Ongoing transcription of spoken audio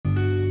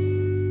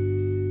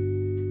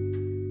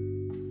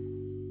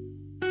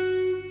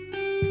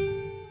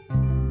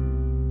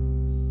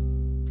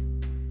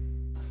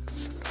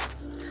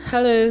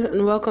Hello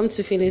and welcome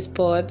to Finis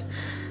Pod.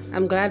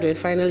 I'm glad we're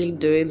finally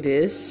doing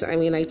this.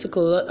 I took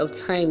a lot of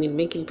time in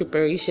making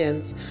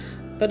preparations,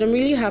 but I'm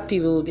really happy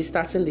we will be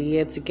starting the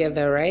year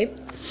together, right?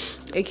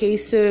 Okay,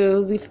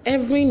 so with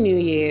every new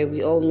year,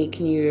 we all make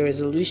new year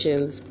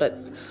resolutions, but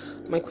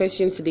my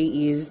question today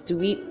is, do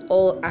we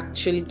all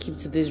actually keep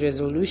to these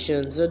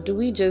resolutions, or do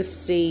we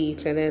just say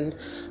it and then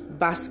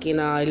bask in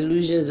our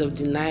illusions of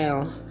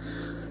denial?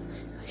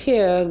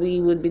 Here,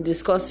 we would be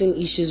discussing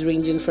issues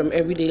ranging from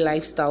everyday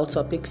lifestyle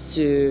topics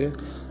to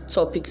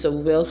topics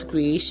of wealth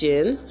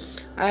creation.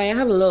 I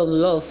have a lot of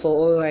love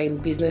for online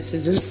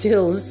businesses and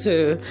sales,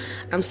 so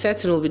I'm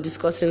certain we'll be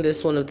discussing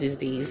this one of these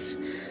days.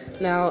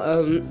 Now,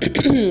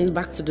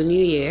 back to the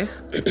new year.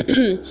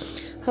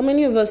 How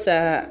many of us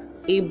are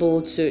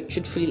able to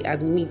truthfully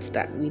admit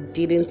that we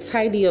didn't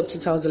tidy up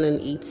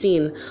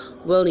 2018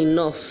 well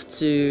enough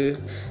to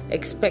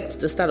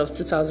expect the start of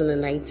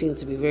 2019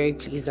 to be very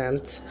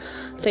pleasant?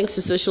 Thanks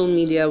to social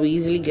media, we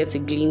easily get a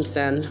glimpse,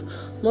 and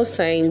most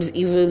times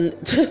even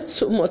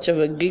too much of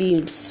a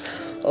glimpse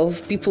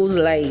of people's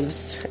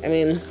lives.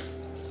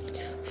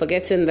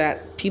 Forgetting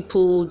that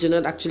people do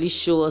not actually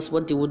show us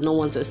what they would not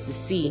want us to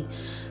see.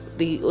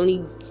 They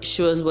only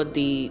show us what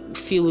they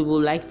feel we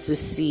would like to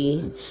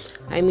see.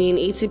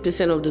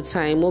 80% of the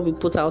time, what we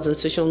put out on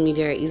social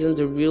media isn't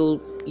the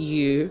real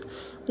you.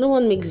 No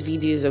one makes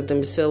videos of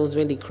themselves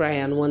when they cry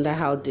and wonder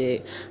how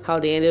they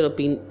ended up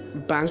in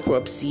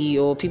bankruptcy,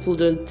 or people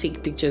don't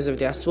take pictures of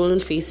their swollen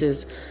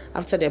faces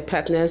after their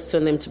partners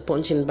turn them to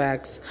punching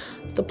bags.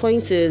 The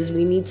point is,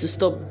 we need to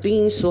stop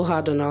being so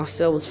hard on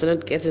ourselves for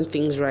not getting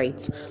things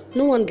right.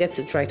 No one gets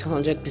it right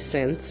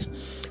 100%.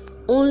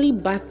 Only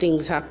bad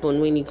things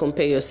happen when you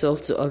compare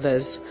yourself to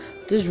others.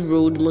 This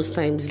road most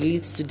times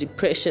leads to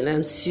depression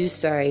and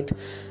suicide.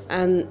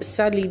 And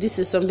sadly, this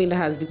is something that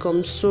has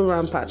become so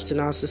rampant in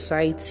our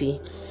society.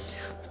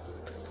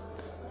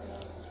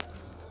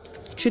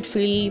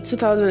 Truthfully,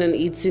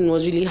 2018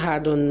 was really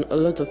hard on a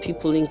lot of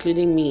people,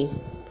 including me.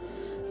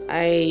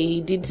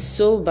 I did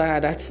so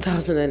bad at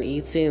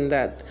 2018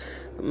 that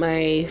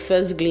my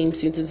first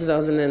glimpse into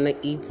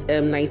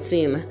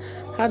 2019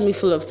 had me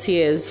full of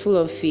tears, full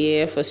of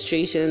fear,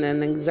 frustration,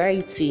 and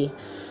anxiety.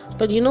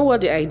 But you know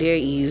what the idea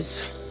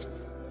is?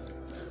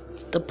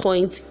 The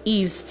point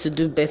is to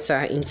do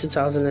better in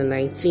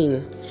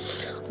 2019.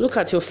 Look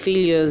at your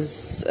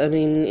failures,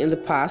 in the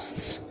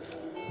past.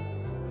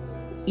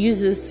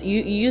 Use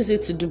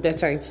it to do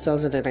better in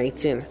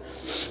 2019.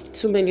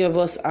 Too many of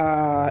us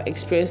are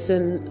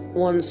experiencing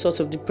one sort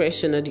of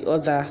depression or the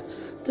other.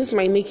 This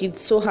might make it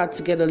so hard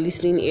to get a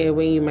listening ear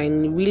when you might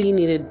really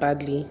need it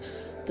badly.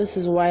 This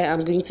is why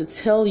I'm going to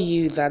tell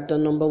you that the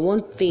number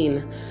one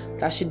thing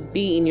that should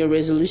be in your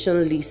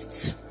resolution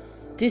list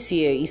this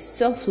year is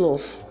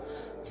self-love,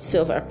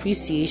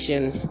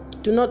 self-appreciation.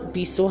 Do not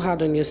be so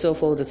hard on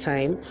yourself all the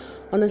time.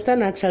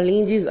 Understand that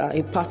challenges are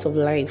a part of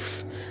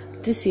life.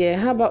 This year,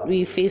 how about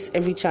we face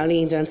every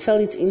challenge and tell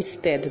it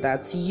instead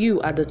that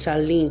you are the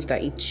challenge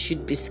that it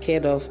should be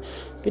scared of.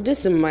 With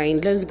this in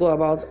mind, let's go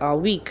about our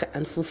week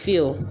and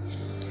fulfill.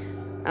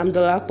 I'm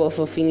Dolakpo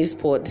for Finis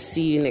Pod.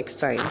 See you next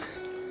time.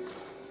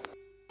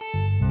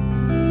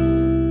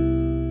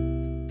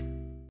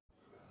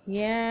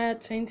 Yeah,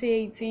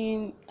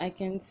 2018, I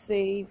can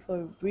say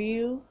for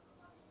real,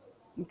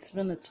 it's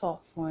been a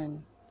tough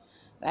one.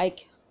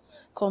 Like,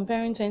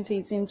 comparing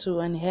 2018 to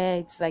an hair,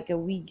 it's like a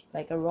wig,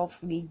 like a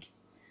rough wig.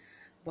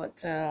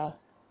 But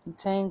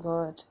thank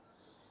God,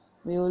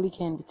 we only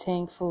can be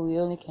thankful, we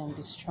only can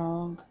be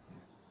strong.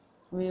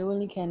 We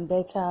only can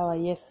better our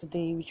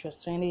yesterday, which was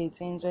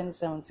 2018,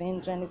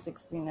 2017,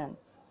 2016. And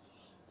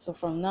so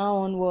from now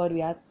onward,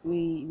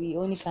 we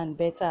only can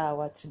better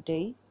our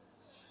today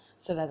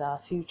so that our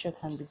future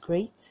can be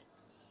great.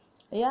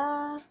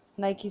 Yeah,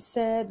 like you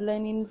said,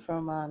 learning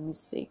from our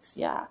mistakes.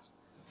 Yeah.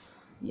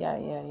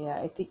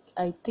 I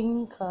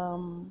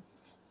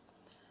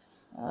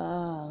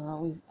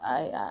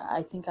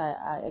think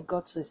I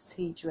got to a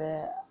stage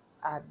where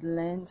I'd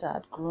learned,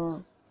 I'd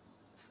grown.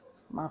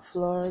 My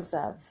flaws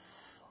I've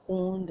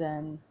honed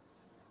and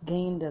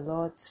gained a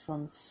lot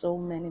from so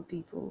many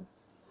people.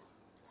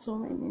 So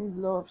many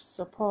love,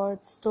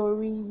 support,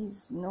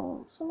 stories,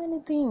 so many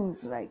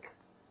things. Like,